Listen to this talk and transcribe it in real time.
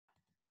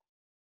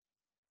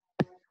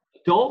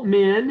adult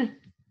men,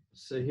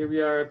 so here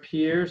we are up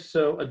here.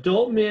 So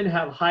adult men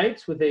have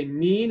heights with a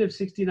mean of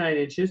 69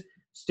 inches,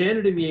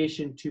 standard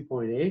deviation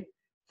 2.8.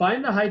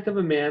 Find the height of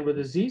a man with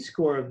a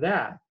z-score of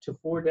that to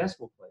 4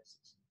 decimal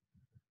places.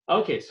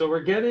 Okay, so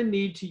we're going to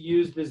need to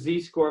use the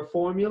z-score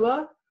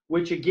formula,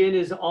 which again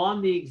is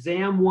on the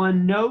exam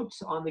 1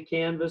 notes on the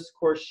Canvas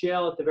course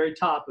shell at the very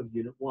top of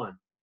unit 1.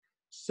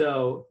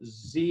 So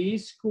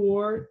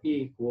z-score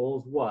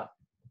equals what?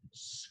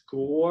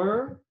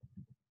 Score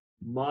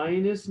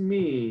minus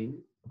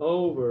mean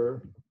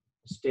over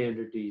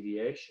standard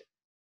deviation.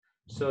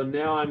 So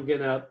now I'm going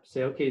to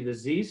say, okay, the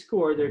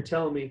z-score, they're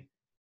telling me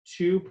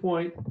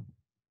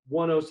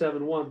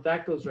 2.1071.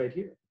 That goes right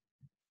here.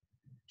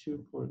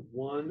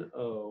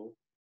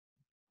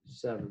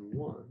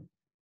 2.1071.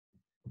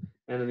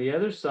 And on the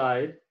other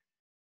side,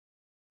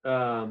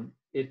 the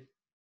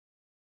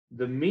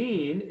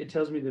mean, it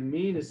tells me the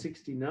mean is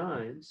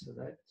 69, so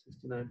that's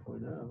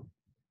 69.0.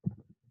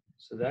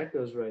 So that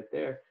goes right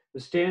there.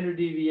 The standard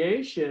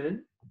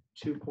deviation,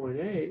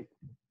 2.8,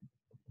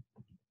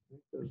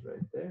 that goes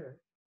right there.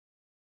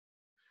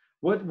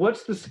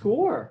 What's the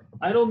score?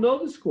 I don't know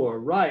the score.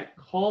 Right,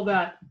 call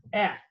that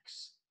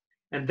X.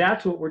 And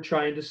that's what we're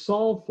trying to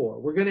solve for.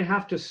 We're going to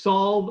have to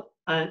solve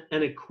an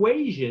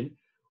equation.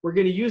 We're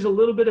going to use a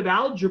little bit of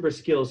algebra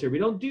skills here. We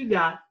don't do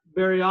that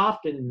very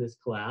often in this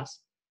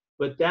class,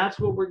 but that's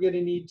what we're going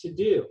to need to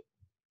do.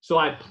 So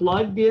I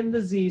plugged in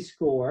the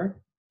z-score,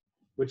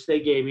 which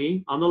they gave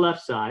me on the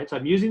left side. So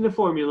I'm using the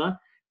formula,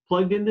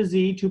 plugged in the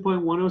z,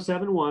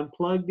 2.1071,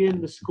 plugged in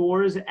the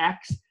score is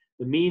X,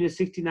 the mean is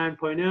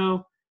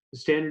 69.0, the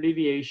standard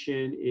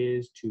deviation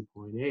is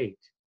 2.8.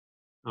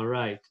 All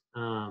right.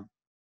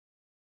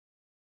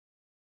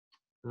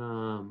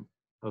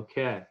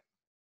 Okay.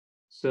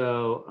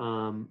 So,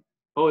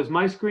 oh, is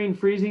my screen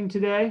freezing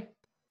today?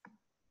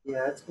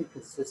 Yeah, it's been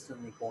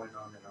consistently going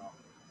on and off.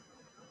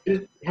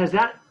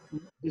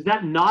 Does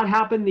that not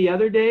happen the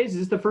other days? Is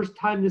this the first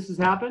time this has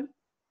happened?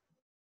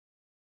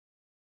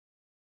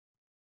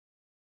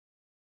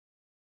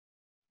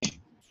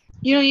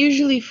 You don't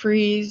usually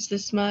freeze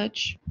this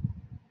much.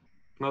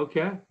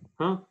 Okay.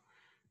 Huh.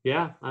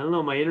 Yeah, I don't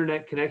know. My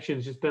internet connection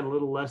has just been a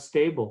little less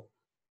stable,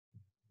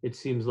 it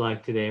seems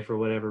like today, for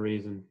whatever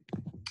reason.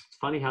 It's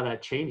funny how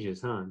that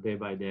changes, huh, day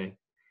by day.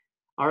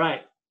 All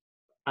right.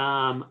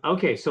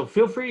 Okay, so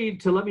feel free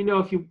to let me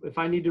know if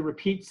I need to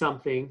repeat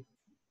something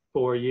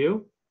for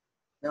you.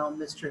 Now,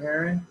 Mr.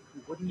 Heron,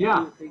 what do you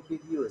do if they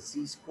give you a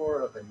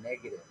z-score of a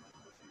negative?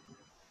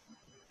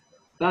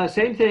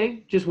 Same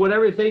thing. Just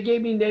whatever. If they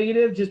gave me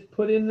negative, just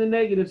put in the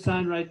negative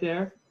sign right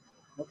there.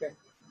 Okay.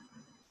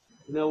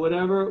 You know,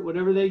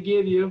 whatever they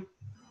give you.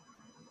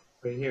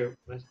 Right here,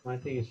 my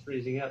thing is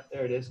freezing up.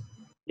 There it is.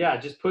 Yeah,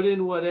 just put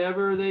in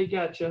whatever they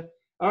got you.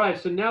 All right,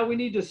 so now we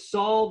need to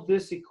solve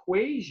this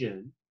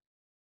equation.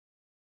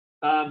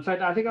 In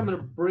fact, I think I'm going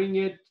to bring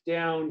it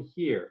down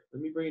here.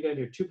 Let me bring it down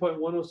here.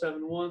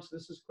 2.1071. So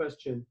this is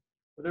question.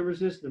 What number is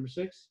this? Number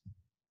 6?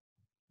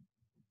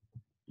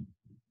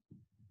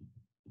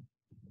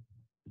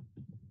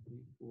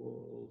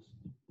 Equals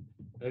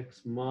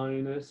x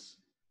minus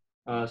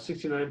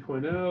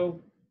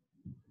 69.0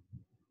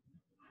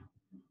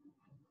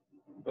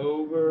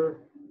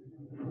 over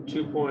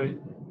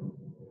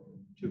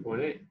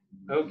 2.8.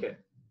 Okay.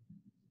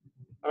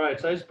 All right,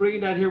 so I just bring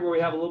it down here where we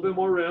have a little bit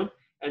more room.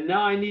 And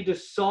now I need to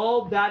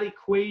solve that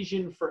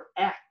equation for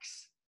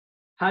x.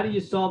 How do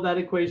you solve that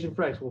equation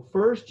for x? Well,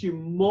 first you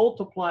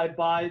multiply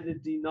by the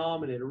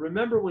denominator.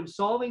 Remember, when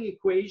solving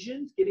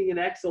equations, getting an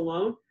x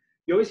alone,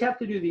 you always have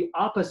to do the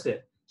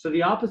opposite. So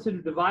the opposite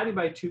of dividing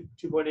by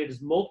 2.8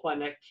 is multiply,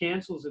 and that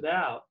cancels it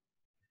out.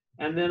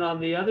 And then on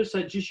the other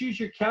side, just use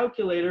your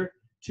calculator,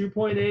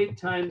 2.8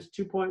 times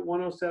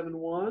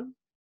 2.1071.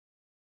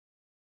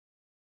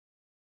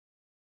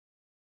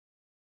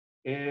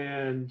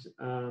 And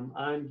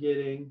I'm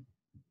getting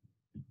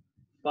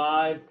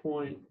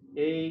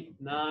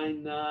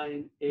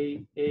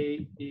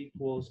 5.89988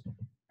 equals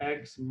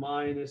x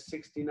minus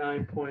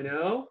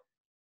 69.0,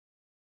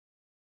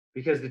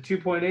 because the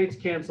 2.8's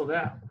canceled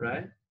out,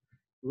 right?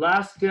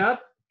 Last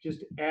step,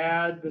 just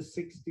add the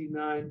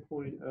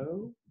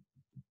 69.0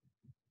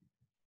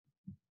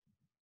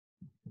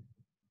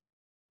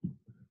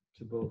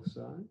 to both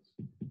sides.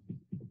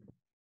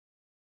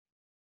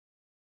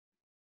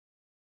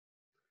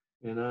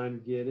 And I'm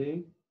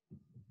getting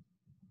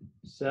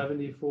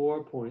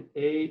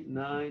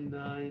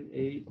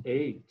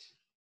 74.89988.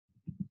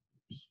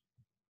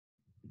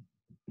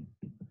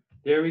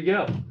 There we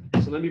go.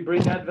 So let me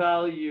bring that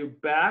value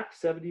back,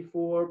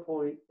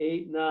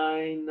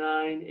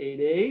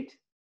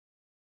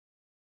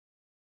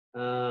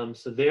 74.89988.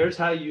 So there's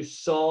how you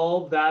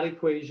solve that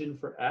equation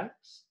for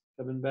x.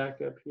 Coming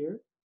back up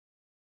here.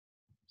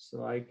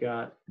 So I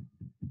got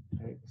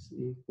x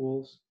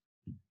equals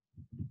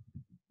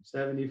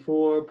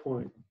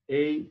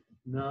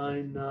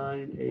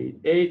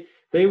 74.89988.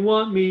 They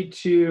want me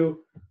to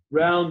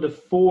round to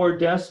 4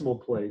 decimal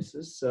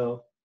places.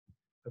 So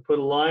I put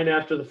a line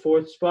after the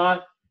 4th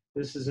spot.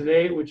 This is an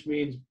 8, which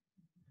means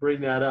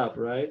bring that up,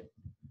 right?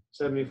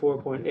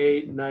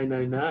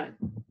 74.8999.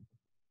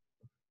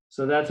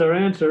 So that's our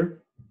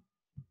answer.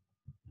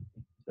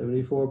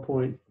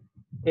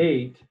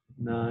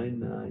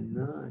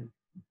 74.8999.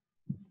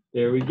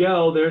 There we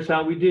go. There's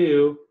how we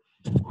do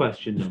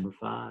question number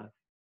 5.